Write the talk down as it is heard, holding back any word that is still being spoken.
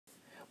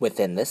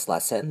Within this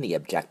lesson, the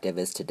objective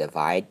is to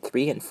divide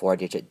 3- and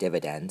 4-digit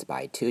dividends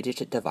by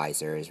 2-digit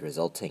divisors,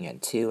 resulting in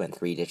 2- and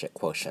 3-digit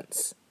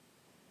quotients.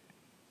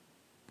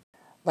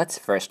 Let's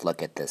first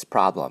look at this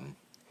problem.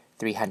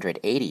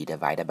 380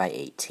 divided by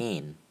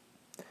 18.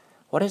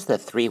 What is the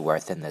 3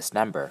 worth in this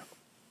number?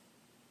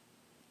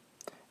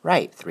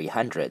 Right, 3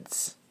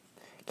 hundredths.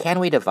 Can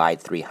we divide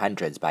 3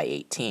 hundredths by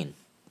 18?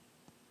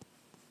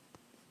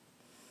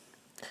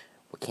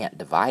 We can't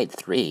divide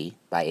 3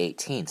 by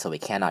 18, so we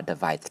cannot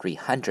divide 3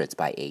 hundredths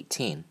by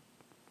 18.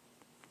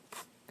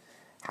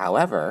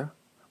 However,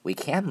 we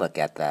can look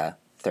at the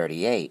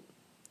 38.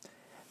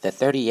 The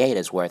 38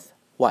 is worth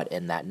what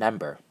in that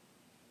number?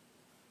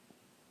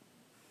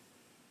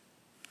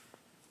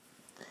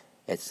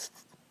 It's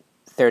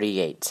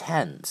 38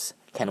 tens.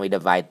 Can we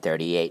divide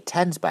 38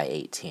 tens by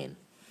 18?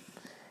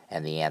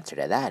 And the answer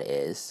to that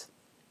is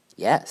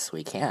yes,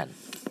 we can.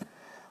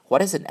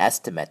 What is an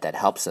estimate that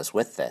helps us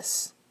with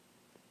this?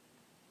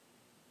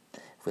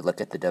 If we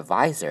look at the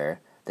divisor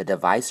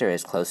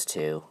is close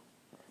to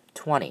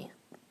 20.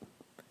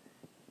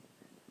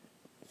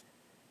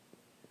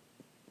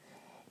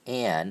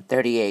 And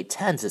 38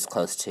 tens is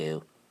close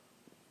to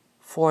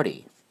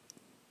 40.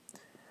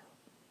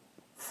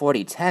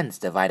 40 tens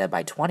divided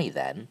by 20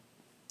 then,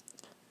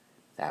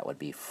 that would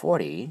be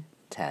 40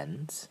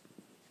 tens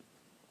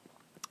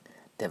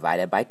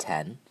divided by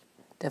 10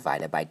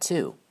 divided by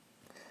 2.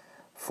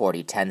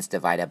 40 tens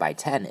divided by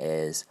 10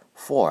 is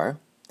 4,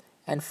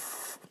 and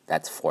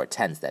that's 4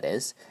 tens, that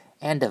is,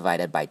 and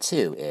divided by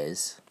 2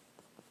 is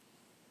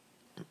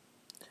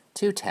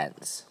 2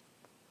 tens.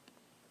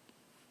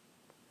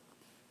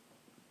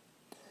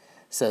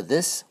 So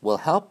this will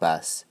help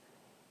us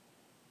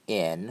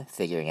in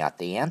figuring out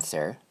the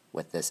answer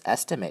with this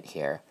estimate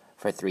here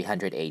for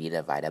 380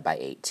 divided by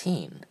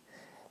 18.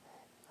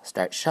 I'll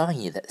start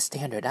showing you the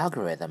standard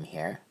algorithm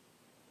here.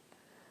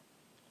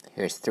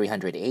 Here's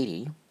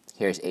 380,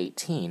 here's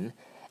 18,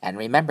 and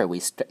remember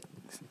we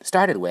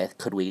started with,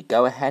 could we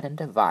go ahead and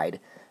divide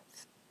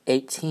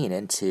 18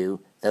 into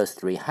those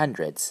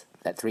 300ths,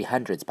 that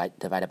 300ths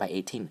divided by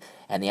 18?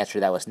 And the answer to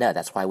that was no.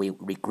 That's why we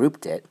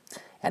regrouped it,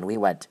 and we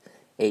went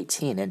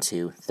 18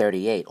 into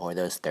 38, or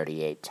those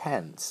 38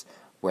 tens.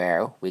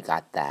 Where we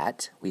got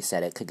that, we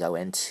said it could go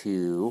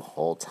into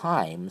whole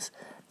times.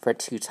 For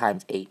 2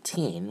 times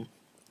 18,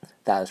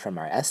 that was from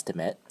our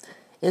estimate,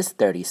 is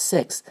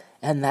 36,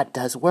 and that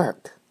does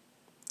work.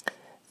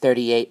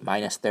 38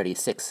 minus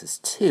 36 is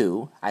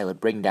 2. I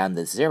would bring down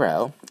the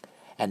 0,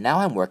 and now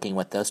I'm working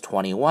with those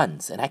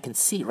 21s, and I can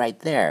see right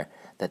there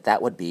that that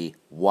would be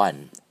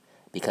 1,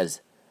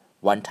 because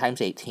 1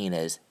 times 18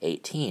 is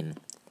 18.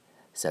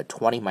 So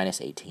 20 minus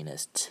 18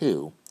 is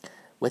 2,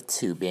 with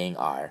 2 being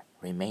our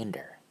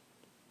remainder.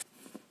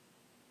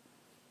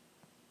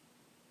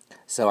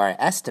 So our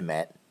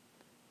estimate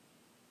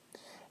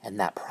and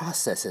that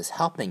process is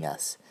helping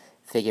us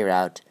figure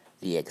out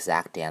the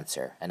exact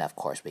answer, and of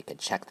course we could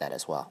check that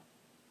as well.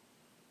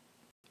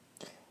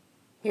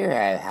 Here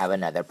I have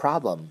another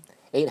problem,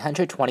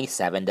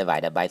 827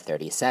 divided by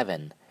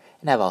 37,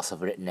 and I've also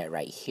written it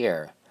right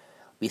here.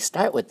 We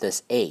start with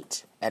this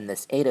 8, and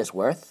this 8 is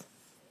worth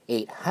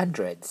 8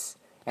 hundredths,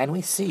 and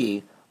we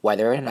see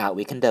whether or not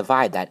we can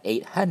divide that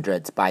 8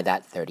 hundredths by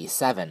that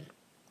 37.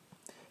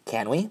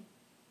 Can we?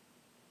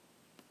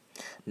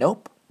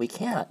 Nope, we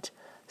can't.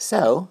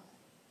 So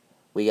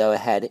we go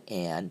ahead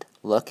and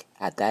look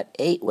at that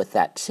 8 with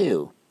that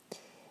 2,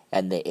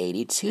 and the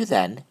 82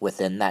 then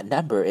within that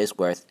number is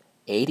worth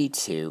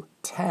 82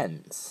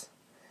 tens.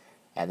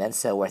 And then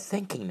so we're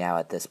thinking now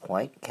at this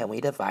point, can we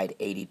divide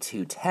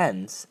 82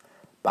 tens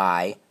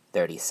by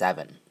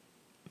 37?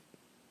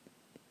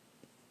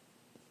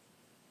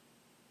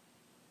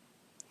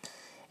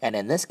 And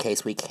in this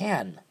case we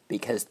can,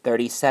 because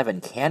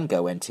 37 can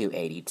go into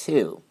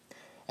 82.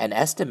 An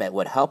estimate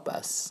would help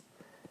us.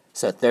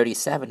 So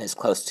 37 is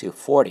close to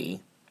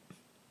 40.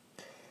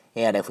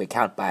 And if we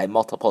count by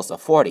multiples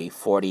of 40,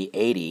 40,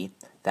 80,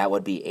 that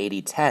would be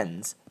 80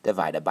 tens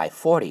divided by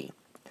 40.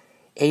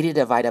 80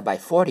 divided by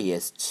 40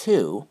 is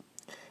 2,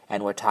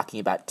 and we're talking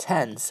about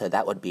tens, so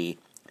that would be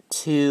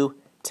 2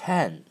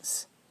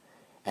 tens.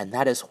 And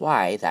that is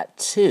why that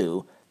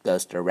 2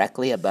 goes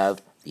directly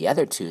above the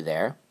other 2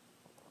 there,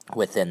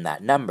 within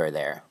that number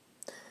there.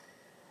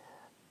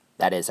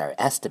 That is, our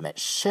estimate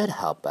should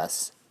help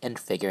us in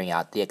figuring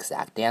out the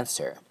exact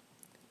answer.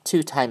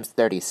 2 times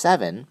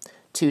 37,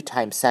 2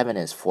 times 7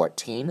 is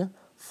 14,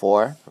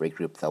 4,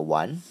 regroup the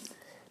 1.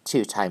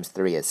 2 times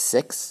 3 is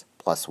 6,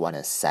 plus 1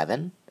 is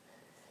 7.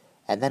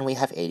 And then we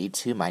have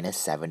 82 minus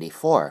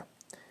 74,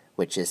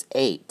 which is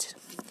 8.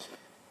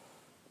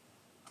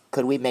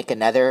 Could we make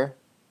another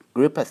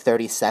group of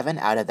 37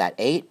 out of that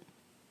 8?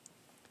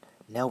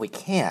 No, we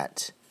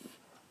can't.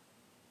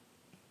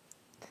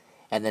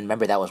 And then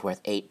remember that was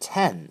worth 8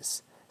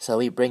 tens. So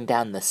we bring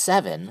down the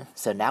 7,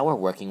 so now we're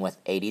working with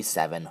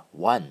 87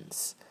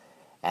 ones.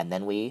 And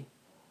then we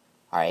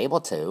are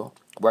able to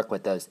work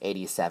with those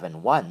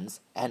 87 ones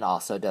and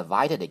also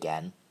divide it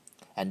again,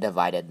 and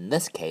divide it in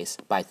this case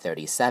by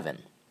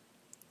 37.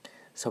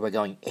 So we're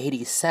going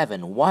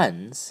 87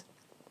 ones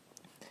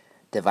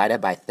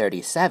divided by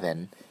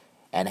 37,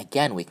 and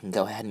again we can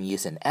go ahead and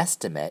use an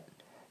estimate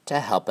to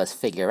help us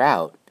figure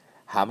out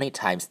how many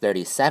times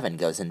 37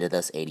 goes into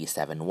those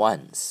 87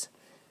 ones.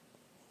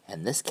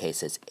 In this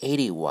case it's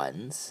 80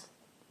 ones,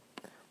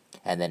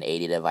 and then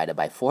 80 divided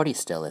by 40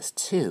 still is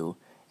 2,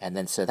 and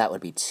then so that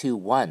would be 2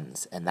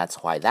 ones, and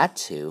that's why that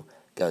 2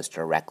 goes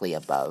directly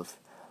above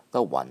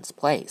the ones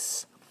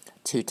place.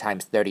 2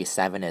 times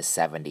 37 is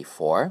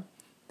 74,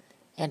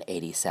 and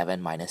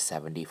 87 minus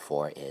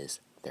 74 is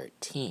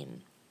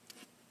 13.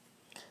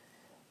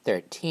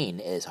 13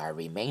 is our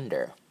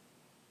remainder.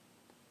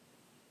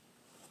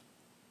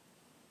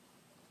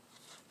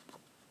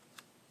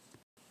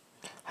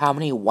 How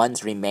many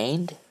ones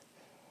remained?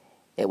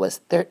 It was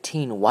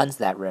 13 ones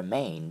that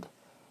remained.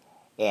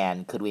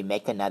 And could we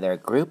make another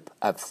group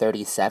of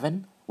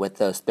 37 with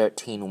those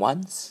 13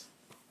 ones?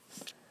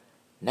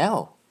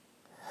 No.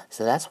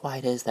 So that's why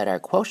it is that our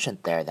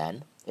quotient there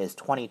then is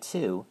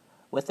 22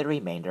 with a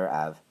remainder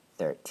of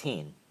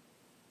 13.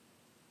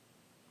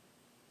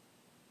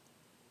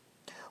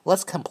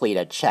 Let's complete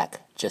a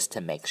check just to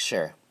make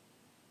sure.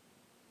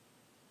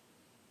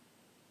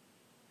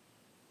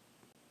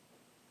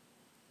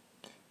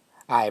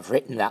 I've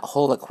written that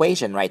whole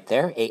equation right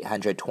there,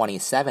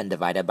 827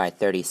 divided by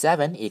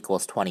 37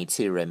 equals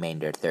 22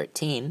 remainder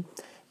 13.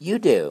 You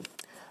do.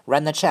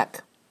 Run the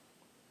check.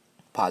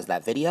 Pause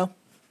that video.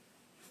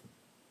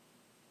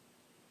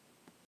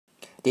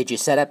 Did you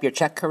set up your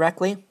check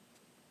correctly?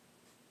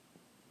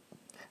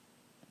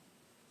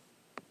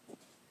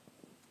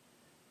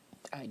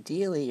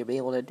 Ideally, you'll be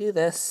able to do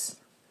this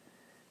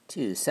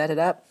to set it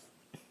up.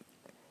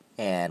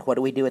 And what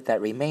do we do with that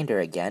remainder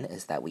again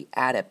is that we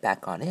add it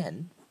back on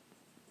in.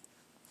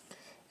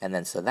 And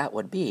then so that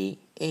would be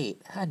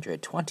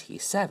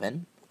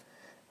 827,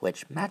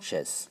 which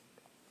matches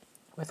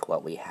with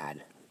what we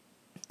had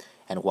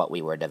and what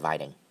we were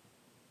dividing.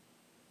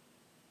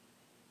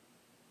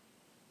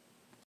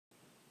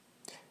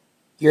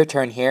 Your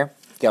turn here.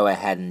 Go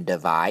ahead and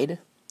divide.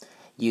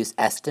 Use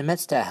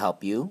estimates to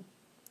help you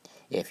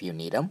if you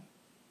need them.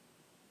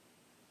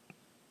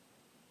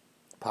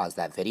 Pause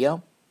that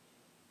video.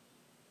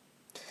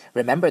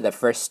 Remember, the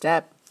first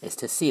step is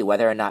to see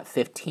whether or not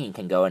 15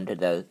 can go into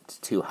the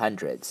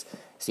 200s.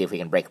 See if we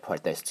can break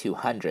apart those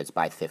 200s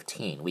by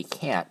 15. We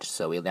can't,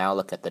 so we now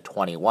look at the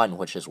 21,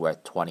 which is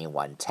worth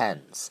 21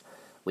 tens.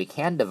 We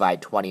can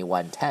divide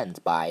 21 tens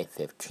by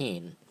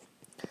 15.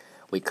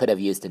 We could have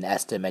used an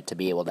estimate to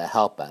be able to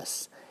help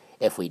us.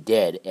 If we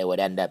did, it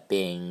would end up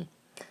being,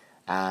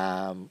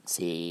 20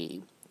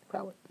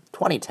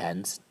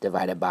 tens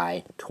divided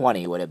by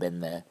 20 would have been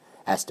the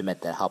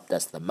estimate that helped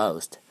us the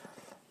most,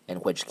 in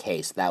which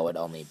case that would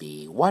only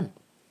be 1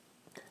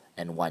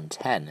 and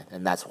 110,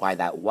 and that's why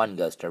that 1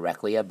 goes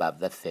directly above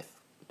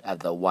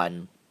the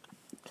 1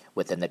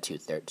 within the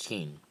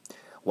 213.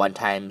 1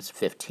 times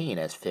 15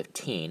 is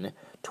 15.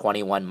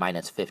 21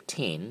 minus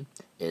 15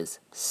 is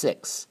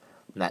 6.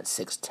 And that's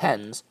 6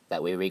 tens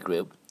that we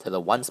regroup to the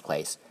ones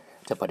place.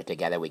 To put it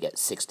together, we get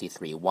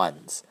 63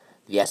 ones.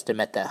 The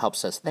estimate that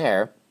helps us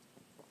there,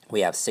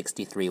 we have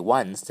 63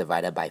 ones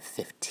divided by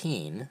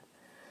 15.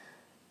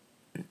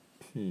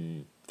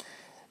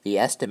 The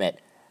estimate,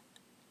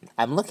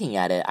 I'm looking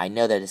at it, I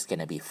know that it's going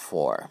to be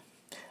 4.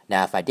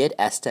 Now, if I did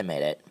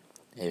estimate it,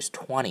 there's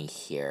 20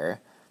 here.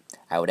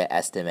 I would have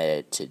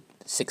estimated to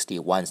 60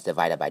 ones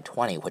divided by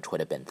 20, which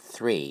would have been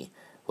 3,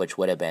 which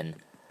would have been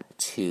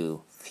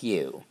too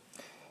few.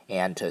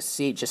 And to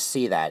just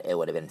see that, it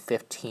would have been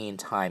 15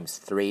 times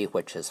 3,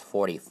 which is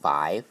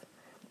 45.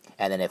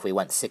 And then if we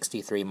went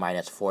 63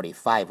 minus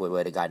 45, we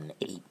would have gotten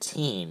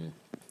 18.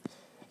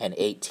 And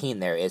 18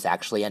 there is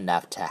actually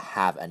enough to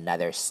have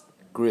another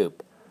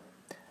group.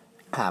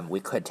 We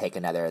could take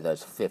another of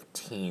those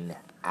 15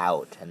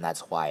 out, and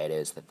that's why it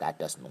is that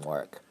doesn't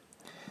work.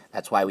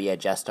 That's why we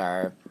adjust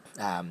our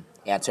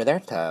answer there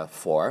to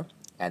 4,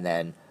 and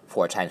then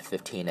 4 times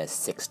 15 is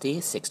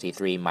 60.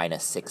 63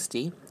 minus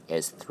 60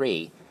 is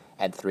 3,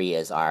 and 3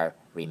 is our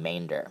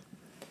remainder.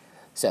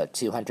 So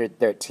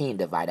 213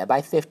 divided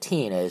by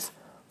 15 is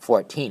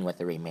 14 with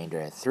a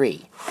remainder of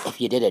 3. If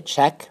you did a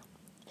check,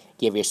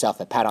 give yourself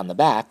a pat on the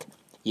back,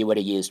 you would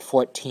have used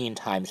 14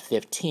 times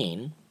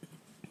 15,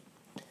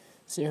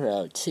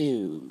 0,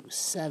 2,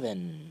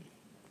 7,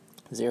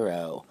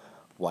 0,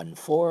 1,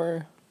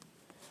 4,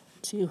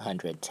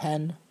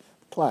 210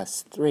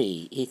 plus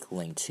 3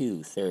 equaling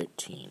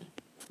 213.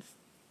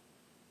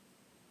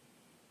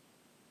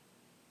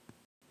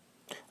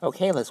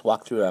 Okay, let's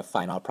walk through a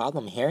final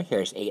problem here.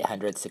 Here's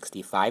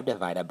 865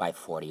 divided by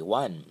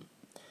 41.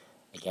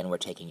 Again, we're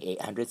taking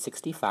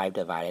 865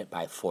 divided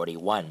by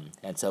 41,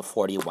 and so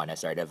 41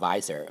 is our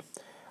divisor.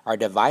 Our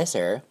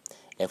divisor,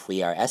 if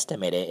we are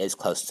estimated, is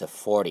close to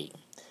 40.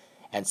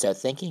 And so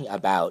thinking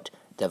about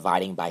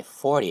dividing by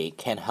 40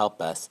 can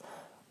help us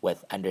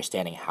with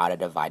understanding how to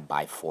divide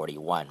by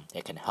 41.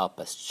 It can help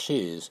us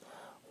choose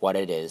what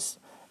it is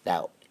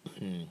that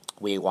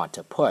we want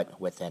to put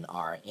within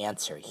our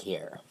answer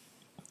here.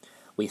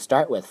 We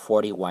start with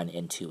 41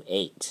 into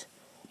 8,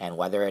 and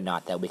whether or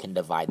not that we can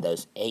divide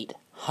those 8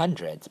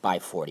 hundredths by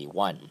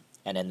 41.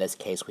 And in this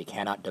case, we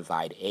cannot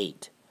divide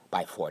 8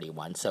 by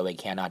 41, so we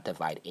cannot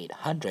divide 8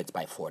 hundredths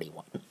by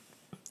 41.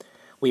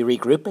 We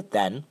regroup it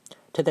then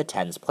to the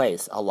tens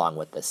place along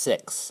with the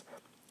 6.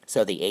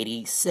 So the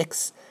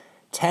 86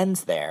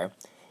 tens there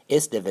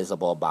is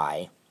divisible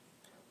by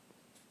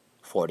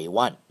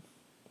 41.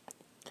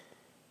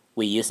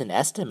 We use an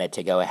estimate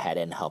to go ahead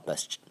and help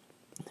us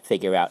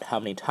figure out how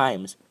many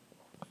times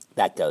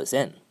that goes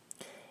in.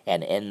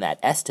 And in that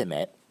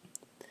estimate,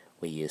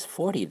 we use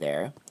 40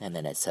 there, and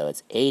then so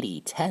it's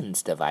 80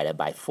 tens divided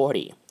by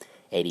 40.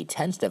 80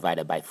 tens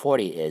divided by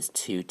 40 is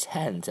 2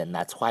 tens, and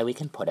that's why we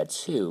can put a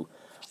 2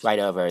 right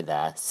over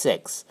the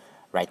 6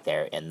 right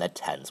there in the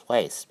tens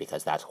place,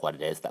 because that's what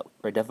it is that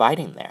we're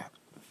dividing there.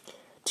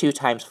 2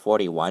 times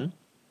 41,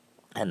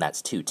 and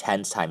that's 2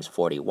 tens times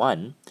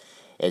 41,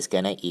 is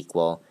going to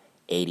equal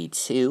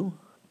 82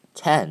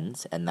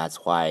 tens, and that's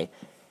why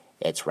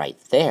it's right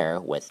there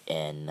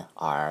within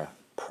our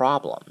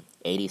problem.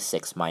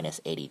 86 minus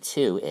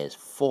 82 is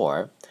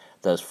 4.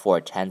 Those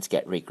 4 tens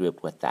get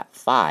regrouped with that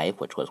 5,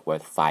 which was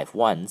worth 5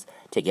 ones,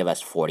 to give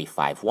us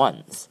 45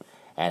 ones.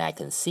 And I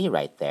can see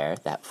right there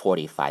that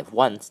 45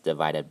 ones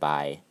divided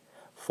by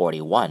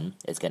 41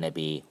 is going to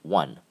be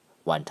 1.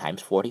 1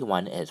 times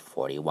 41 is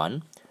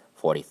 41.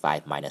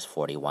 45 minus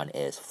 41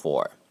 is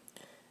 4.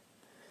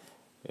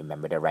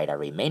 Remember to write our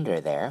remainder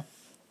there.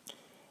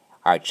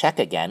 Our check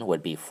again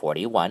would be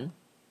 41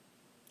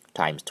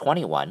 times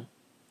 21,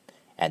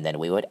 and then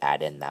we would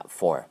add in that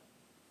 4.